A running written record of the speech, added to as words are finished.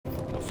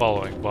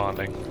following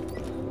bonding.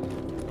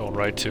 Going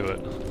right to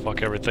it.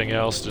 Fuck everything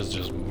else,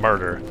 just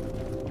murder.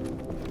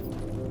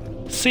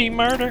 See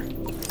murder?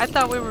 I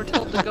thought we were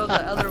told to go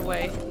the other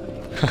way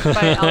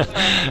by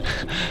Alpha.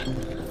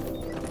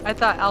 I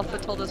thought Alpha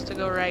told us to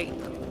go right.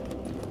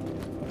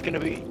 It's gonna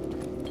be.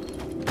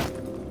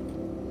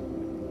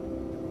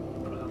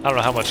 I don't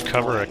know how much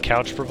cover a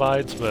couch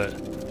provides, but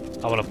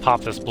I want to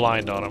pop this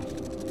blind on him.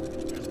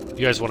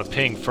 You guys want to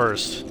ping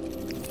first?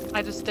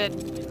 I just did.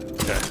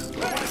 Okay.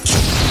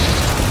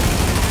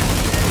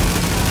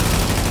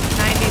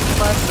 90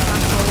 plus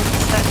unrolled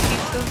set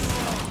pieces.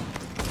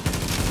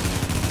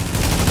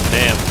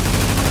 Damn.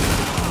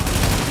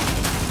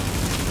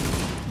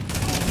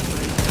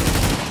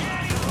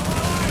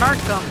 Mark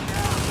them.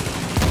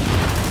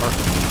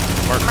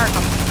 Mark. Mark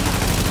them.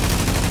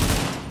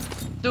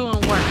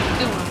 Doing work.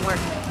 Doing work.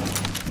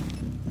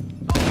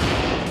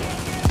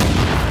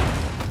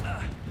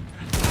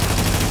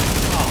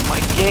 Oh, my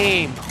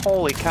game!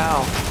 Holy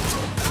cow!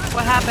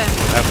 What happened?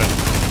 What happened?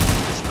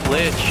 Just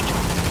glitched.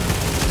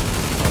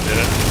 Oh, did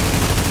it?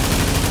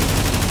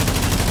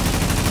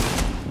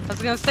 I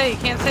was gonna say, you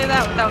can't say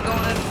that without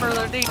going into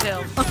further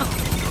detail.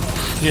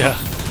 Yeah.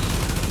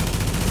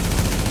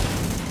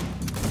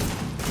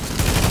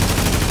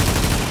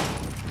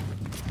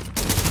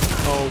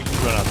 Oh, you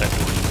run out that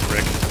door, you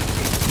prick.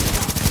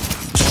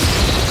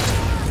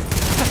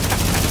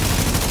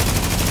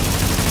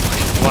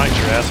 Blind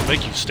your ass and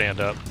make you stand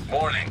up.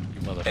 Warning.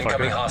 You motherfucker.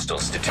 Incoming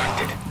hostiles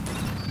detected.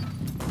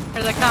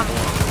 Here they come.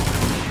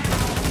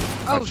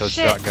 Oh Watch those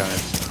shit!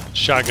 shotgunners.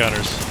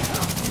 Shotgunners.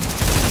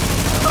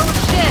 Oh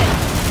shit!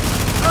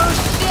 Oh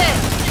shit!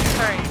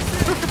 Sorry.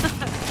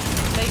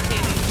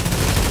 Vacating.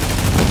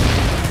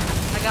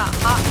 I got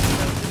hops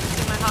though. Did you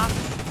see my hops?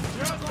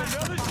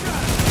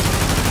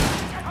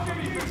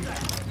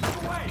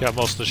 Got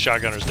most of the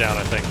shotgunners down,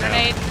 I think, now.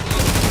 Grenade.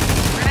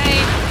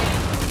 Grenade.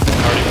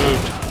 Already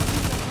moved.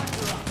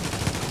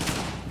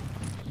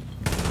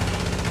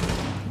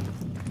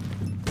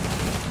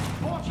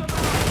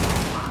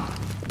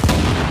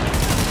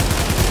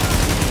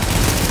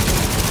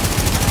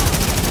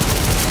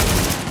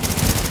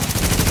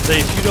 Say,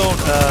 if you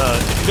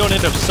don't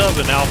end up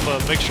subbing Alpha,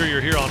 make sure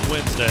you're here on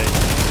Wednesday.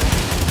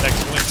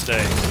 Next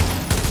Wednesday.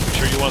 Make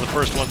sure you're one of the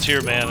first ones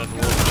here, man, and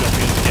we'll jump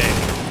in the game.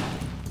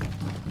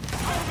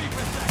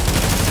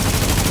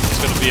 It's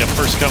going to be a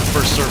first come,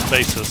 first served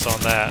basis on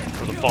that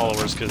for the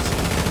followers, because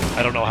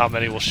I don't know how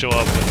many will show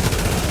up, and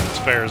as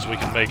fair as we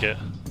can make it.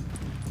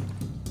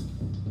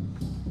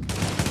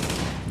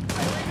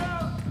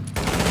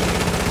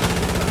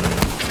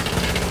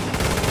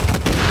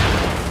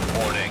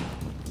 Warning.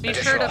 Be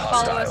sure to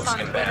follow us on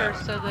Twitter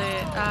so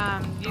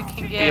that you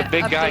can get Be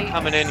a big guy updates.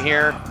 coming in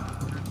here.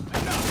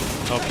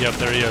 Oh, yep,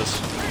 there he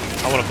is.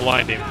 I want to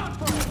blind him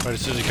right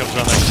as soon as he comes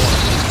around that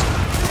corner.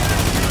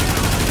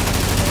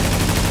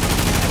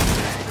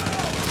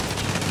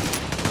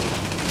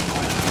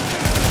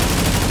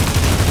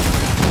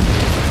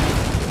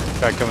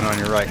 Guy coming on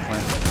your right,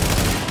 Clint.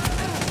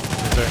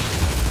 Right there.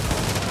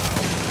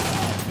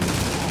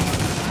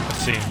 I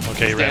see him.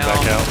 Okay, he ran Down.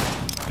 back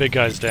out. Big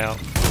guy's down.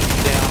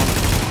 Down.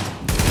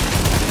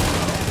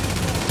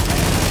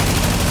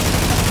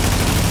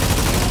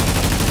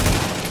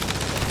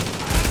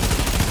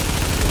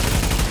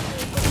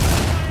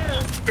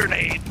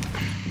 Grenade!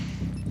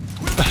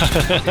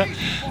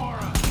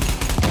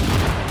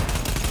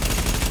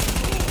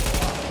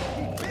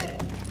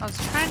 I was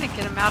trying to get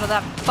him out of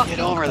that fucking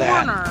over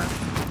that. corner. Get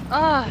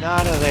Ugh.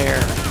 out of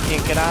there.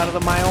 Can't get out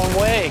of my own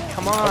way.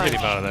 Come on. I'll get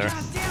him out of there.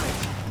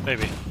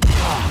 Maybe.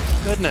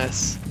 Oh,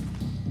 goodness.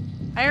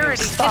 I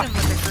already hit him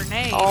with a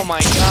grenade. Oh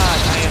my god,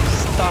 I am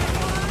stuck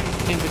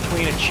in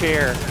between a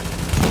chair.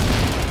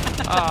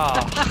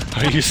 Oh,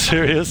 Are you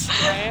serious?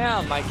 I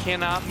am. I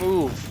cannot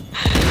move.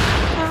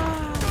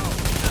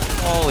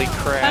 Holy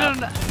crap.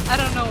 I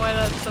don't know why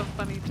that's so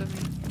funny to me.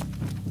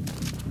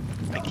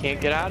 I can't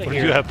get out of Where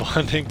here. you at,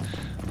 bonding?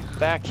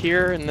 Back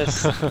here in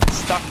this,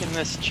 stuck in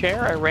this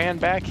chair. I ran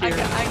back I here.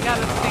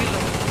 gotta see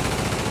this.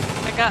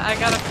 I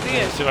gotta see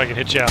Let's it. see if I can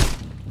hit you out.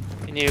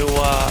 Can you,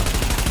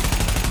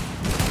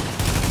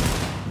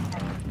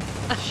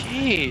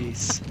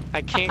 Jeez.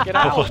 I can't get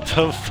out. What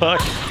the fuck?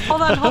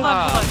 Hold on, hold on,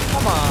 Ah, hold on.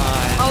 come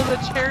on. Oh, the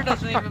chair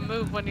doesn't even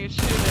move when you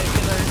shoot it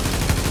either.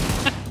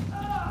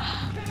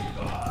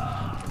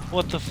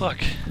 What the fuck?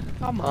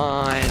 Come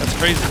on. That's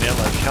crazy, man.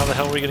 Like, how the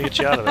hell are we gonna get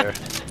you out of there?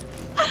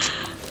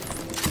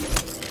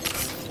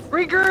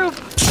 Regroup!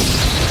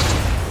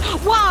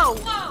 Whoa! I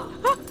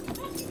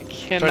Tried to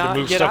cannot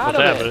move get stuff out with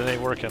that, of but it. it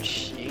ain't working.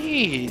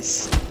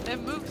 Jeez. It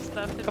moves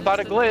stuff. It About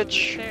a just doesn't move the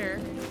glitch. chair.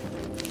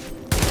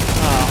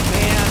 Oh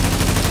man.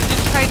 Did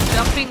you try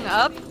jumping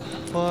up?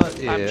 What?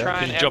 Yeah. I'm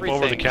trying Can you jump everything.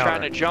 over the counter?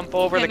 Trying to jump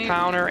over Can the you-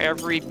 counter.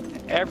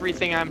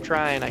 Everything I'm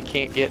trying. I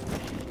can't get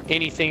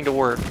anything to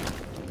work.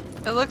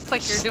 It looks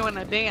like you're doing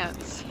a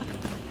dance.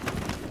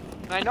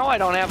 I know I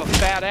don't have a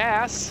fat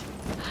ass.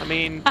 I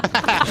mean, come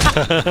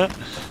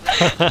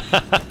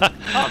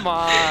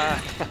on.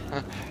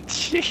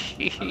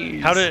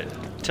 Jeez. How did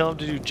tell him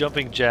to do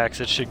jumping jacks?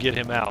 It should get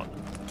him out.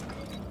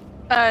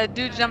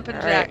 Do jumping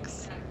All right.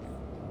 jacks.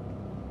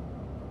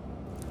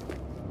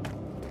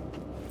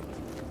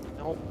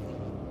 Nope.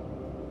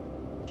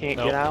 Can't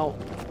Nope. get out.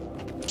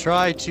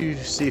 Try to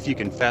see if you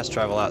can fast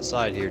travel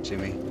outside here to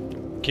me.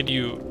 Can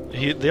you...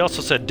 They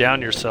also said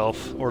down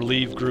yourself or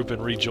leave group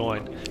and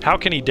rejoin. How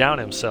can he down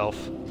himself?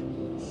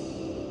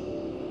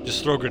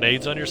 Just throw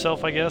grenades on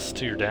yourself, I guess,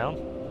 till you're down?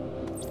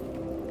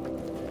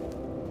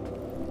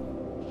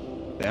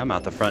 Yeah, I'm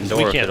out the front We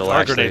door. If can't... it'll Our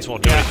actually... grenades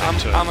won't do Yeah,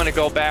 anything to I'm it. gonna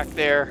go back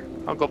there.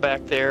 I'll go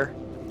back there.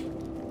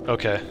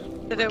 Okay.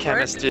 Did it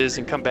Chemist work? is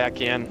and come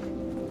back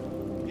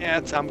in.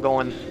 Yeah, I'm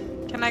going.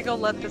 Can I go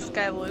let this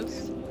guy loose?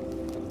 Is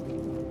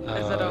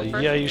it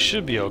over? Yeah, you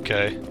should be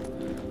okay.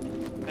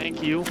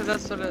 Thank you. Because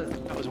that's what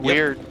it... That was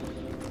weird.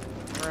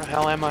 Where the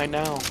hell am I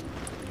now? Go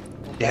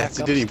Yeah, back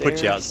it didn't even put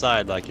you upstairs.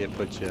 outside like it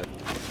put you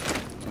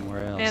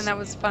somewhere else. Man, that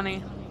was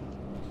funny.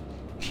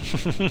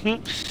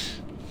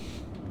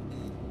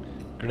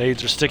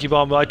 Grenades or sticky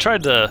bomb. Well, I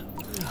tried the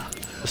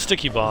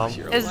sticky bomb.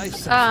 Is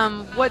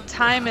what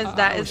time is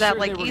that? Is that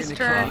like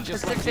Eastern,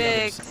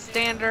 Pacific,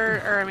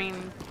 Standard, or I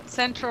mean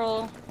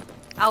Central,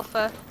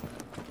 Alpha?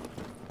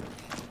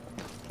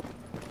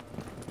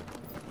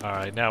 All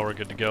right, now we're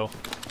good to go.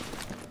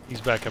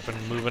 He's back up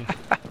and moving.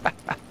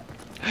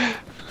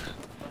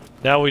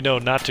 Now we know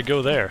not to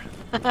go there.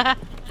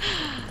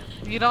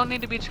 You don't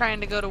need to be trying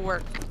to go to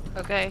work,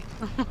 okay?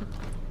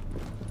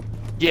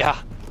 Yeah.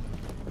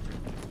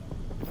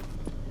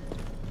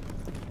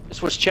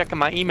 Just was checking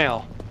my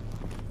email.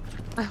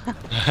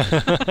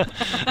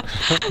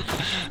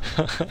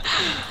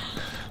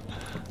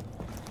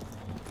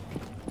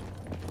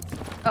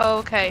 Oh,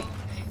 okay.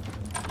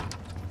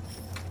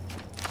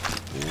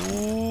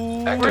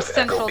 We're Active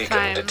Central echo beacon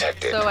time,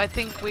 detected. so I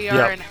think we are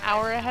Yep. an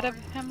hour ahead of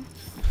him,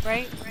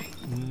 right?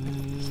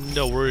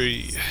 No,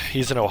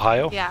 he's in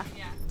Ohio. Yeah.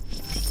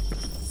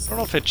 I don't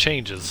know if it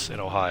changes in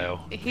Ohio.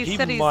 He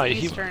said he's might,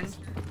 Eastern.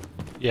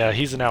 Yeah,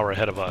 he's an hour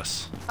ahead of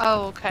us.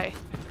 Oh, okay.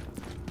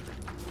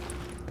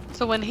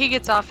 So when he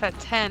gets off at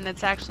 10,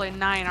 it's actually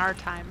 9 our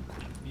time.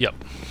 Yep.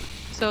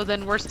 So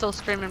then we're still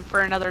streaming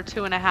for another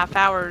 2.5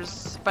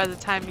 hours by the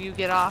time you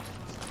get off.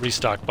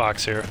 Restock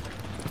box here.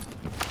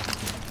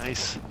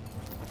 Nice.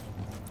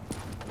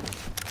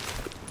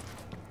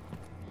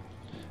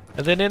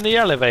 And then in the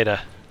elevator.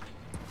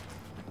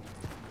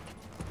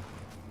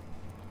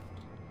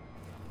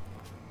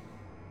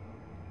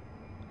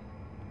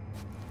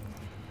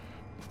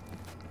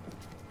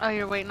 Oh,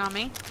 you're waiting on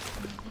me?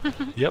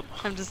 Yep.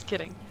 I'm just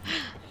kidding.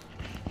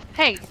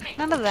 Hey,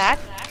 none of that.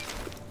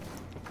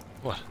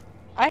 What?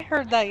 I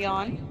heard that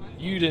yawn.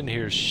 You didn't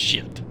hear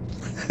shit.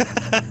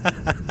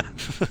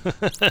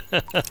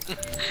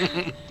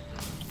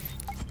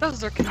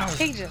 Those are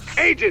contagious.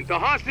 Agent, the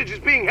hostage is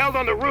being held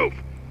on the roof.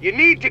 You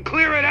need to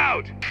clear it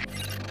out.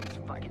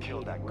 I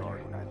killed that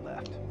guard when I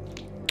left.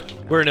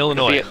 We're in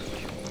Illinois.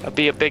 I'll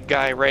be a big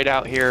guy right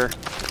out here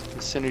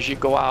as soon as you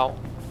go out.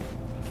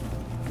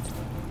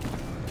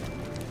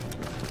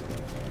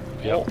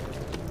 Yep.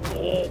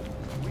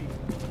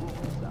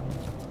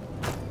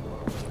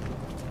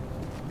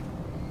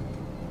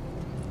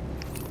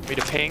 Me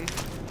to ping?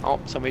 Oh,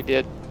 somebody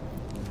did.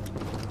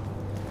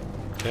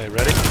 Okay,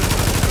 ready?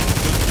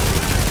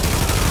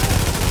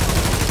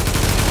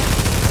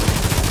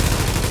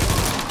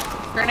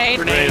 Grenade.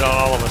 Grenade on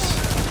all of us.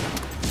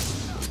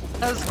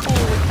 That was cool.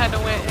 We kind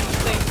of went in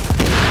sync.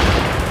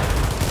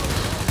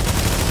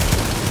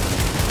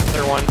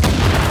 Another one.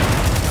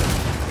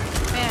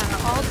 Man,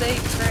 all day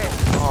trip.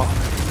 Oh,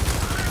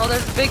 Oh,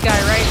 there's a big guy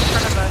right in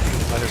front of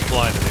us. I just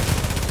blinded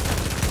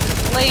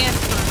him. Lay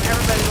into him.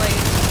 Everybody lay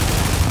into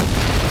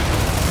him.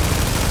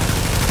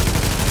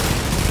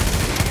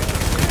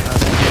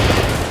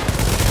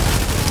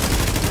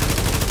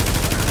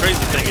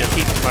 Crazy thing is,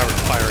 if I were to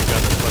fire a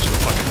gun this much, the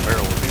fucking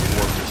barrel would be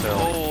warped as hell.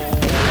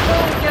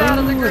 Oh, get out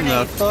of the Who in the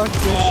grenade. fuck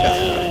just shot?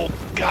 oh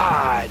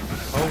God.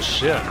 Oh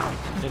shit.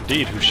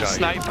 Indeed, who shot you?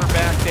 Sniper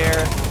back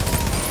there.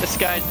 This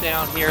guy's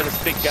down here,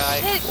 this big guy.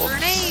 Shit, Whoops.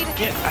 grenade.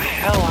 Get the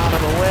hell out of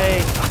the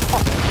way.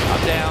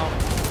 I'm down.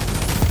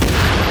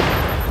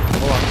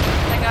 Hold on.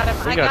 I got him.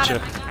 We I got got you.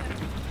 him.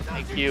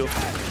 Thank you.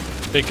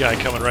 Big guy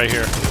coming right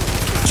here.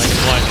 I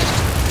can blind him.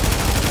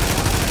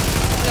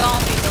 We all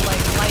need to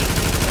like light.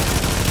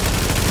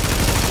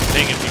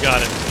 Ping if you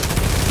got it.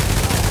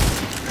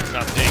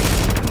 Not ping.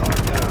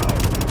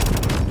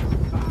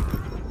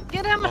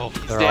 Get him. Oh,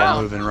 They're Down.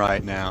 all moving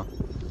right now.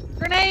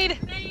 Grenade.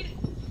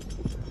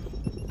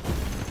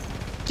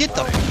 Get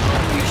the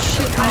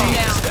I'm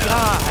down.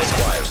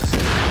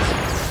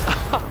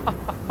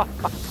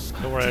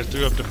 don't worry, I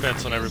threw up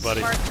defense on everybody.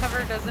 Smart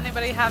cover. Does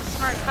anybody have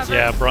smart cover?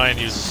 Yeah, Brian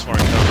uses smart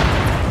cover.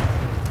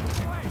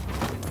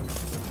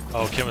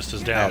 Oh, Chemist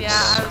is down. Yeah,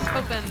 I was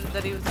hoping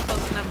that he was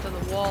close enough to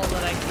the wall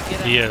that I could get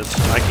him. He is.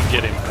 I can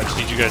get him. I just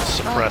need you guys to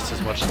suppress as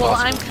much as Well,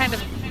 I'm possible. kind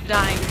of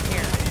dying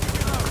here.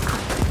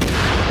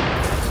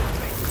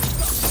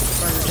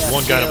 There's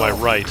one guy to my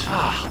right.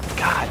 Oh,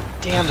 God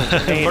damn it.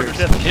 Murder, Grenaders.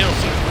 death,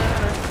 kills.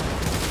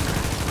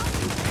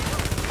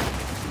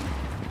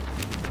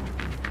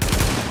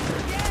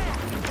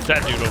 It's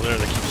that dude over there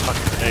that keeps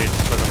hucking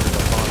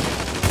grenades.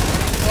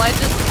 Well, I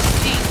just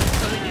changed,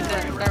 so we need to.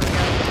 There we go.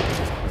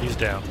 He's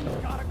down.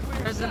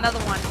 There's another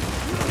one.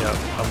 Yep,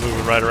 I'm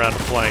moving right around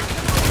the flank.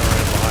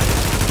 Right behind you.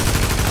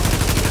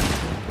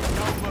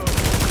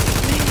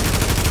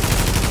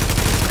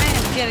 I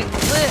am getting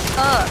lit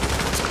up.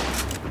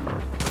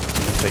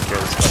 Take care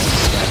of this fucking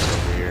sniper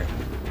over here.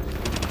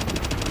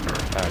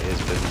 Oh, his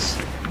business.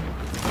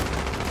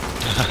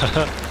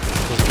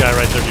 There's a guy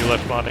right there to your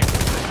left bonding.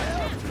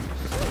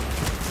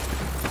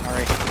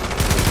 Alright.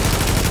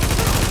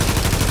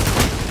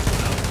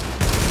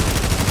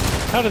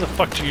 How did the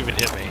fuck did you even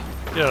hit me?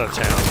 Get out of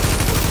town.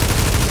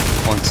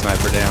 One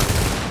sniper down.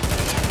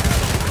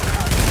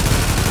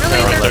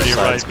 Really? Right There's there to your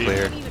right, Side's B.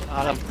 clear.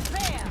 Got him.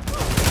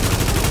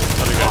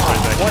 Other guy's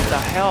right back What here. the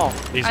hell?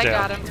 He's I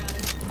down. got him.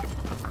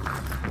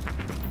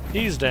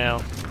 He's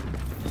down.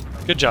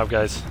 Good job,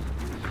 guys.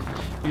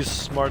 Use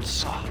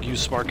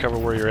smart cover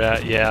where you're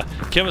at. Yeah,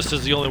 Chemist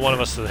is the only one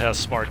of us that has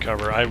smart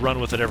cover. I run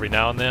with it every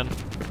now and then.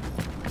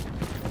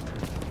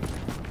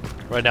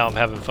 Right now I'm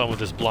having fun with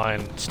this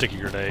blind sticky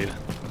grenade.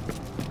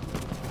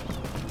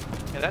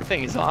 Yeah, that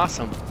thing is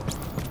awesome.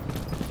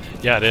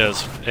 Yeah, it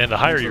is. And the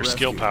higher your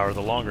skill power,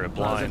 the longer it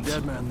blinds.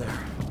 There's a dead man there.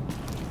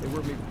 They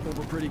worked me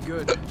over pretty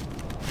good.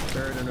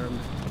 Buried in our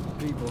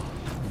people.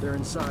 They're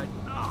inside.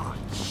 Oh,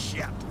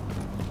 shit.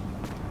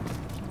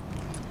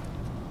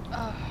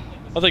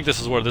 I think this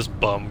is where this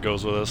bum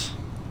goes with us.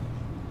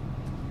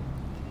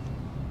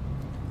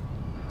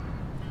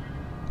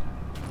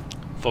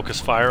 Focus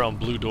fire on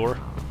blue door.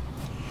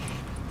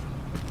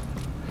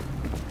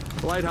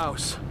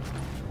 Lighthouse.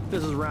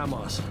 This is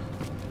Ramos.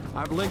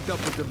 I've linked up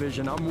with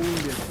Division. I'm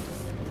wounded,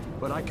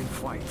 but I can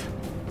fight.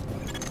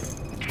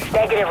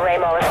 Negative,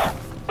 Ramos.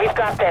 We've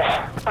got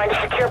this. Find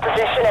a secure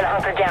position and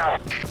hunker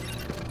down.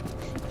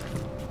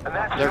 And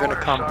that's They're the gonna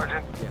order, come.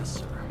 Sergeant. Yes,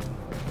 sir.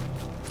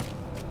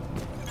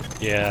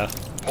 Yeah.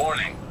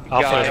 Morning.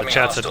 Alpha in the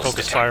chat said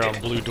focus fire on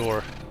blue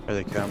door. Here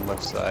they come,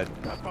 left side.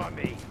 Up on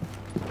me.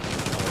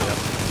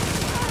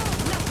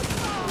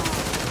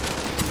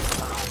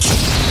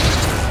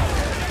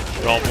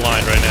 They're all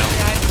blind right now.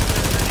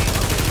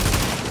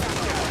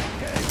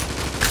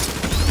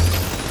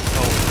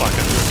 Oh fuck,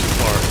 I threw it too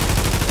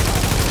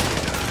far.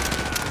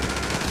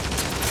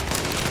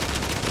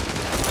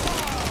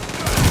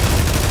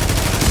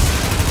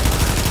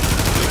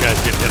 These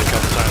guys get hit a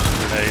couple times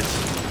with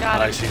grenades. Got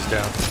Nice, him. he's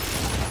down.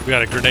 We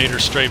got a grenader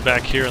straight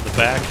back here in the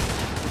back.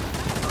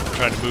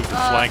 Trying to move the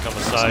flank on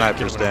the side.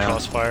 Sniper's get him in a down.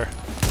 crossfire.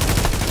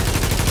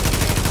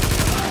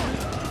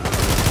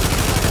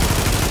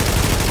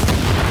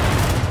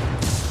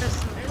 There's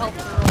some help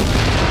to roll.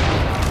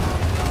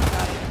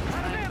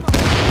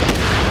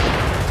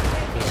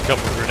 There's a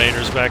couple of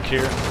grenaders back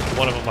here.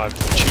 One of them I've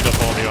chewed up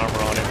all the armor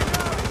on him.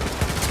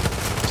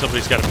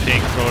 Somebody's got a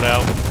ping, throw it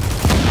out.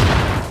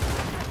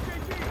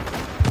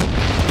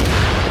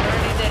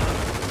 Already did.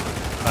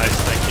 Nice,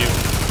 thank you.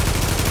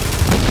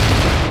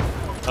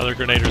 Other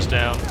grenader's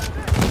down.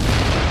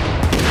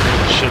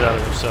 Shit out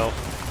of himself.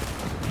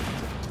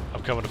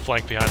 I'm coming to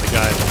flank behind the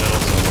guy in the middle.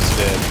 Almost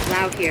dead.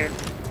 Lau here.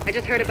 I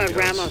just heard about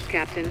Ramos,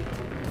 Captain.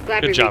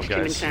 Glad Good we job, reached him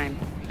in guys. time.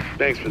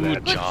 Thanks for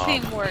that. Good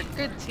teamwork.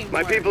 Good teamwork.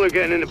 My people are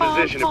getting into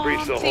position to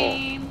breach the hall.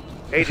 Team.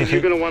 Agent,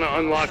 you're going to want to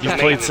unlock You the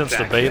played maintenance since the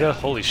access. beta?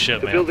 Holy shit,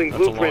 The man. building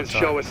That's a long blueprints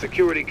show a time.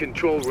 security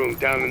control room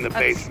down in the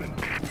That's- basement.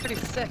 Pretty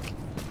sick.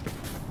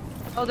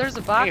 Oh, there's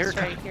a box Here.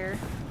 right here.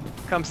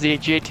 Comes the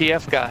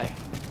JTF guy.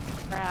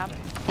 Crap.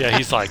 Yeah,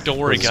 he's like, don't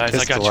worry With his guys,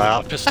 I got pistol you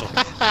out. with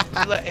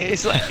my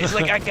pistol. He's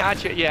like, I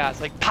got you. Yeah,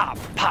 it's like pop,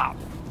 pop,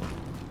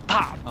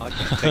 pop.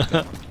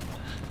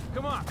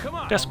 Come on, come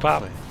on. Yes,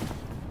 pop.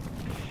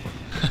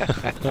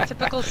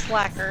 Typical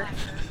slacker.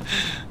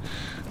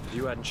 If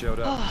you hadn't showed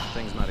up,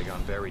 things might have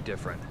gone very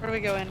different. Where do we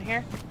go in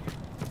here?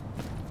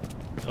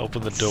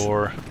 Open the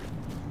door.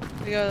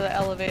 We go to the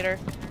elevator.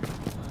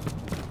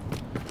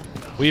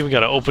 We even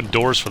gotta open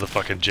doors for the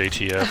fucking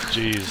JTF.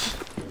 Jeez.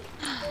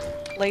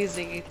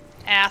 Lazy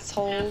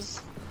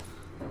assholes.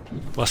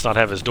 Must not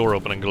have his door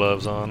opening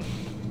gloves on.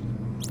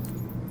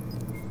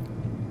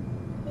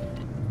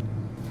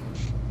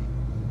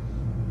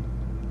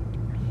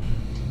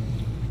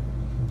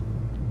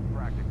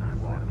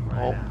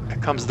 Oh, here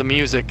comes the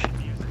music.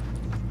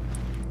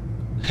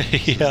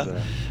 Yeah.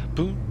 the-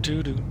 Boom,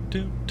 doo, doo,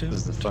 doo, doo, This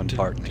is the fun doo,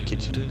 part in the doo,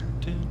 kitchen. doo,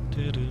 doo,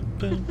 doo, doo,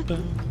 boom,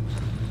 boom.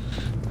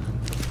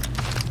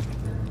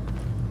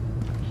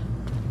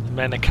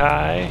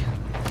 Manikai.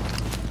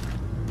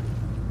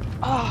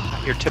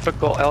 Your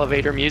typical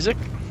elevator music.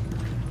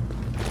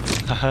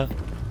 Haha.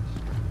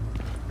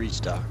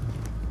 Restock.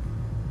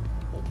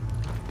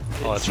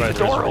 Oh, that's See right. the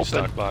There's door a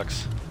restock open.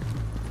 box.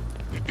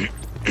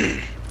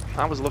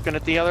 I was looking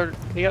at the other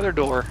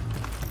door.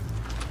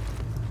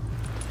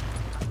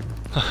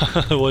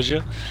 Was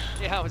you?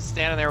 Yeah, I was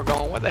standing there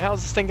going, what the hell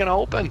is this thing gonna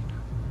open?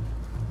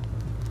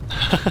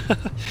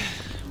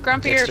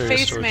 Grumpy Your Dexterous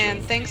Face storage Man,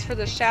 room. thanks for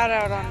the shout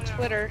out on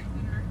Twitter.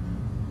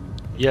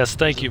 Yes,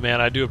 thank you,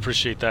 man. I do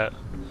appreciate that.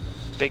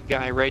 Big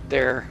guy right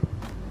there.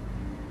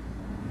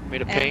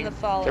 Made a And ping. the Is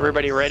followers.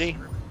 everybody ready?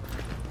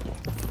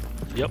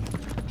 Yep.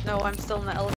 No, I'm still in the elevator.